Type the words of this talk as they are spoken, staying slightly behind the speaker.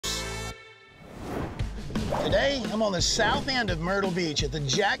Today, I'm on the south end of Myrtle Beach at the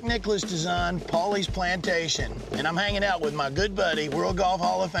Jack Nicklaus designed Pawleys Plantation, and I'm hanging out with my good buddy, World Golf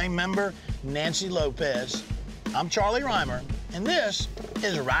Hall of Fame member, Nancy Lopez. I'm Charlie Rymer, and this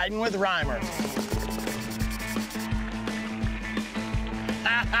is Riding with Rymer.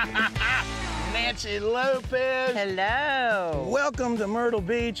 Nancy Lopez. Hello. Welcome to Myrtle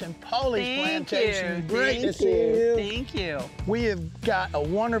Beach and Pawleys Plantation. Great to see you. Thank you. We have got a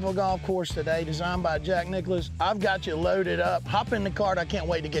wonderful golf course today designed by Jack Nicklaus. I've got you loaded up. Hop in the cart. I can't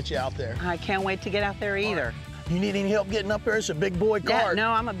wait to get you out there. I can't wait to get out there either. You need any help getting up there? It's a big boy cart. Yeah,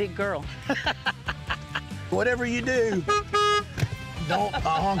 no, I'm a big girl. Whatever you do, don't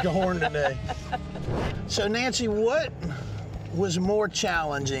honk the horn today. So, Nancy, what was more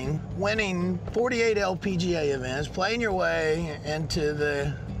challenging, winning 48 LPGA events, playing your way into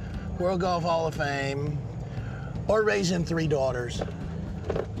the World Golf Hall of Fame, or raising 3 daughters?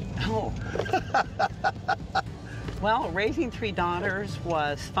 Oh. Well, raising 3 daughters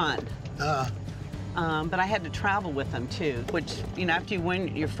was fun. But I had to travel with them too, which, you know, after you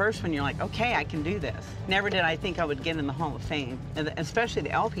win your first one, you're like, okay, I can do this. Never did I think I would get in the Hall of Fame, especially the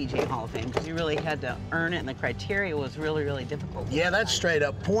LPGA Hall of Fame, because you really had to earn it, and the criteria was really, really difficult. Yeah, that's straight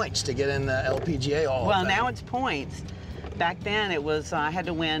up points to get in the LPGA Hall of Fame. Well, now it's points. Back then it was, I had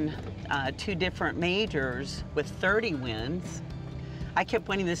to win 2 different majors with 30 wins. I kept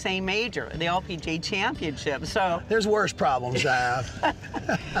winning the same major, the LPGA Championship, so. There's worse problems to have.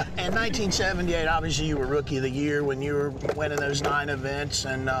 In 1978, obviously you were Rookie of the Year when you were winning those 9 events,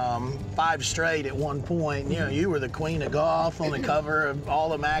 and 5 straight at one point. You know, you were the queen of golf on the cover of all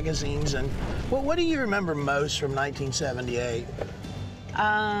the magazines. And what do you remember most from 1978?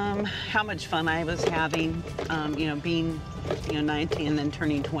 How much fun I was having, you know, being, 19 and then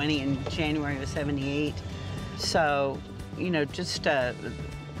turning 20 in January of '78. So, you know, just that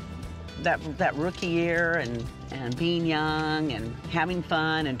rookie year and being young and having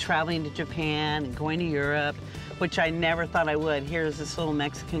fun and traveling to Japan and going to Europe, which I never thought I would. Here's this little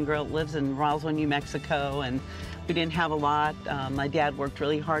Mexican girl that lives in Roswell, New Mexico, and we didn't have a lot. My dad worked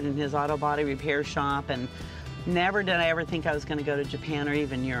really hard in his auto body repair shop, and never did I ever think I was going to go to Japan or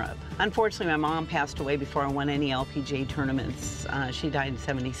even Europe. Unfortunately, my mom passed away before I won any LPGA tournaments. She died in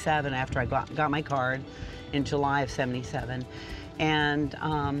 '77 after I got my card in July of '77. And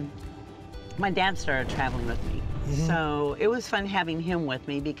my dad started traveling with me. So it was fun having him with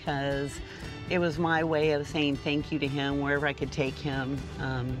me because it was my way of saying thank you to him wherever I could take him.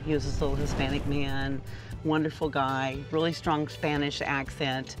 He was this little Hispanic man, wonderful guy, really strong Spanish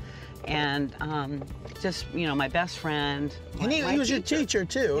accent, and just, you know, my best friend. And he was your teacher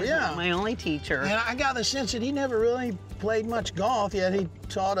too, yeah. My only teacher. And I got the sense that he never really played much golf, yet he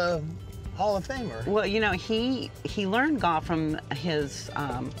taught a Hall of Famer. Well, you know, he learned golf from his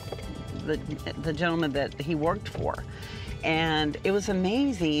the gentleman that he worked for, and it was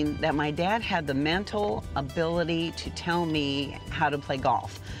amazing that my dad had the mental ability to tell me how to play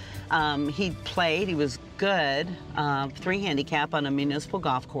golf. He played, he was good, 3 handicap on a municipal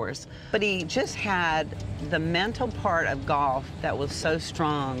golf course, but he just had the mental part of golf that was so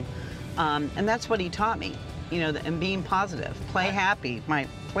strong, and that's what he taught me, you know, and being positive, play happy.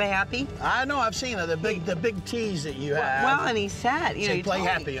 Play happy? I know, I've seen it, the big tees that you have. Well, and he said, you know, he play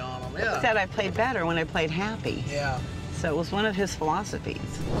happy on them, yeah. He said I played better when I played happy. Yeah. So it was one of his philosophies.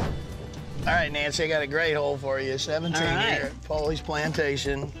 All right, Nancy, I got a great hole for you. 17 here at Pawleys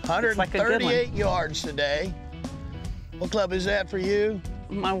Plantation. 138 like yards today. What club is that for you?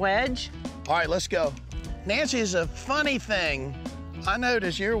 My wedge. All right, let's go. Nancy, it's a funny thing. I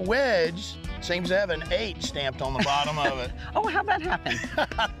noticed your wedge seems to have an 8 stamped on the bottom of it. Oh, how'd that happen?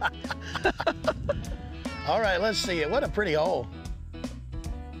 All right, let's see it. What a pretty hole.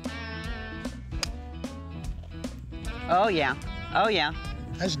 Oh, yeah. Oh, yeah.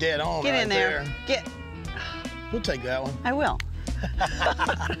 That's dead on. Get right in there. Get. We'll take that one. I will.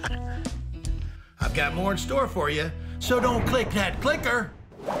 I've got more in store for you, so don't click that clicker.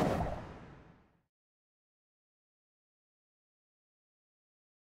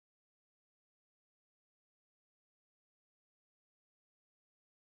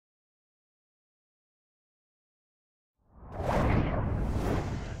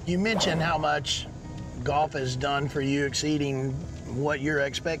 You mentioned how much golf has done for you, exceeding what your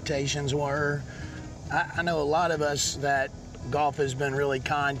expectations were. I know a lot of us that golf has been really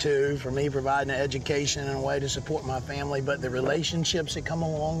kind to, for me providing an education and a way to support my family, but the relationships that come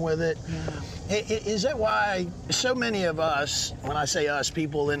along with it. Yeah. Is that why so many of us, when I say us,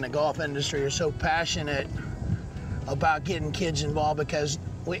 people in the golf industry, are so passionate about getting kids involved? Because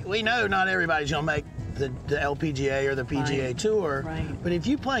we know not everybody's gonna make the LPGA or the PGA Tour. Right. But if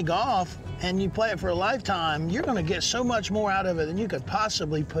you play golf and you play it for a lifetime, you're going to get so much more out of it than you could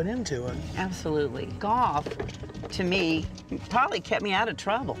possibly put into it. Absolutely. Golf, to me, probably kept me out of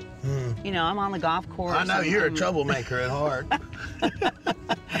trouble. You know, I'm on the golf course. I know you're a troublemaker at heart.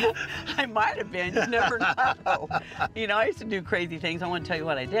 I might have been, you never know. You know, I used to do crazy things. I won't tell you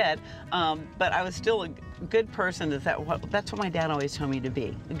what I did, but I was still a good person. That's what my dad always told me to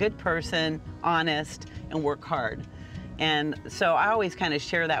be. A good person, honest, and work hard. And so I always kind of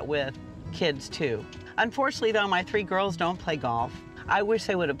share that with kids too. Unfortunately though, my 3 girls don't play golf. I wish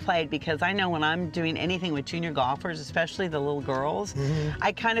they would have played, because I know when I'm doing anything with junior golfers, especially the little girls,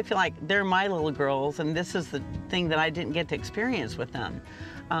 I kind of feel like they're my little girls, and this is the thing that I didn't get to experience with them.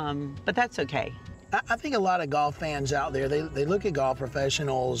 But that's okay. I think a lot of golf fans out there, they look at golf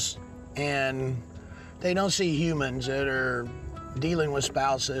professionals and they don't see humans that are dealing with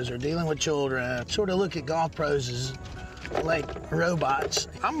spouses or dealing with children. Sort of look at golf pros as like robots.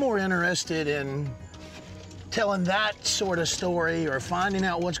 I'm more interested in telling that sort of story, or finding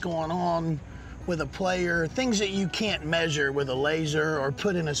out what's going on with a player, things that you can't measure with a laser or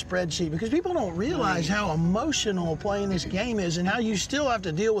put in a spreadsheet, because people don't realize how emotional playing this game is and how you still have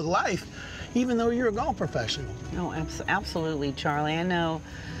to deal with life even though you're a golf professional. No, absolutely, Charlie. I know,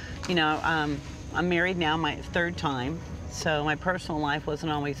 you know, I'm married now, my 3rd time, so my personal life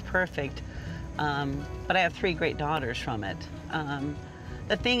wasn't always perfect, but I have 3 great daughters from it.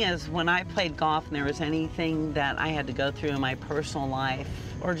 The thing is, when I played golf and there was anything that I had to go through in my personal life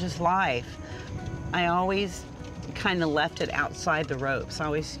or just life, I always kind of left it outside the ropes. I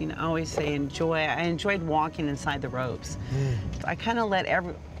always, you know, say I enjoyed walking inside the ropes. I kind of let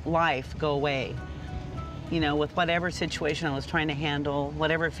life go away, you know, with whatever situation I was trying to handle,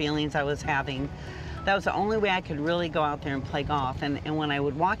 whatever feelings I was having. That was the only way I could really go out there and play golf. And when I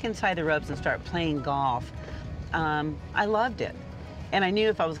would walk inside the ropes and start playing golf, I loved it. And I knew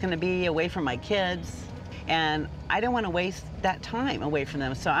if I was going to be away from my kids, and I didn't want to waste that time away from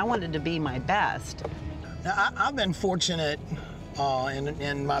them, so I wanted to be my best. Now, I've been fortunate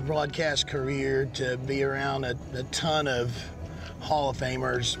in my broadcast career to be around a ton of Hall of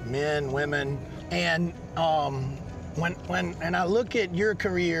Famers, men, women, and when I look at your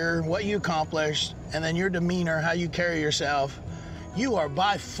career, what you accomplished, and then your demeanor, how you carry yourself, you are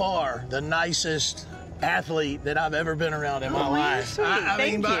by far the nicest athlete that I've ever been around in my life. I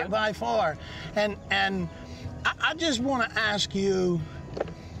mean, by far. And I just want to ask you,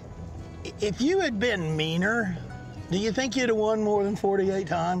 if you had been meaner, do you think you'd have won more than 48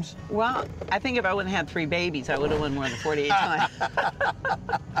 times? Well, I think if I wouldn't have had 3 babies, I would have won more than 48 times.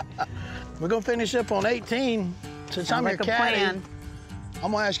 We're going to finish up on 18. Since I'm your caddy, I'm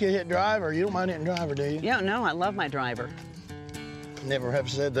going to ask you to hit driver. You don't mind hitting driver, do you? Yeah, no, I love my driver. Never have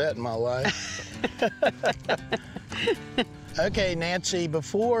said that in my life. Okay, Nancy,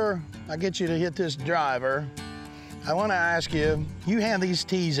 before I get you to hit this driver, I want to ask you, you hand these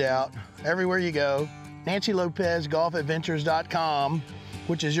tees out everywhere you go. Nancy Lopez, golfadventures.com,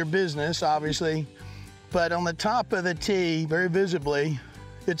 which is your business, obviously. But on the top of the tee, very visibly,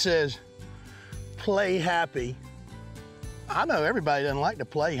 it says, play happy. I know everybody doesn't like to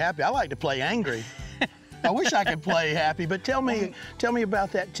play happy. I like to play angry. I wish I could play happy, but tell me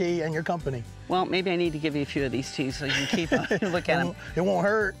about that tee and your company. Well, maybe I need to give you a few of these tees so you can keep a look at them. It won't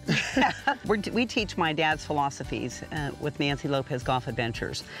hurt. We teach my dad's philosophies with Nancy Lopez Golf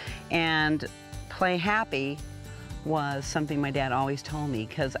Adventures. And play happy was something my dad always told me,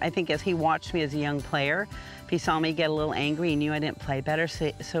 because I think as he watched me as a young player, if he saw me get a little angry, he knew I didn't play better.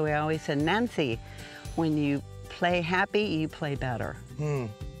 So he always said, Nancy, when you play happy, you play better.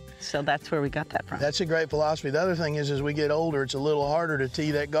 So that's where we got that from. That's a great philosophy. The other thing is, as we get older, it's a little harder to tee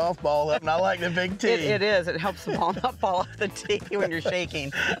that golf ball up, and I like the big tee. It is. It helps the ball not fall off the tee when you're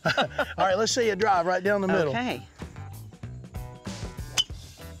shaking. All right, let's see you drive right down the middle. Okay.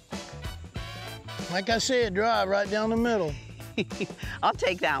 Like I said, drive right down the middle. I'll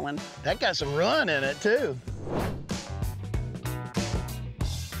take that one. That got some run in it, too.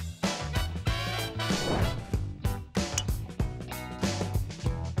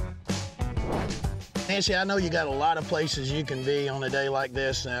 Nancy, I know you got a lot of places you can be on a day like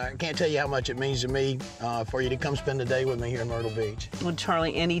this. I can't tell you how much it means to me for you to come spend the day with me here in Myrtle Beach. Well,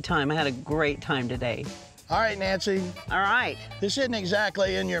 Charlie, anytime. I had a great time today. All right, Nancy. All right. This isn't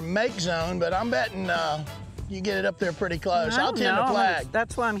exactly in your make zone, but I'm betting you get it up there pretty close. I'll tend the flag.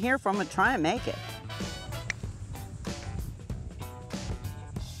 That's what I'm here for. I'm going to try and make it.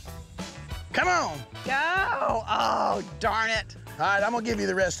 Come on. Go. Oh, darn it. All right, I'm going to give you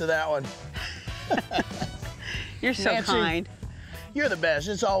the rest of that one. You're so Nancy, kind. You're the best.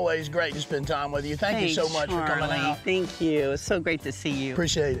 It's always great to spend time with you. Thank you so much for coming Charlie. out. Thank you. It's so great to see you.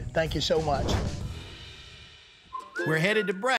 Appreciate it. Thank you so much. We're headed to breakfast.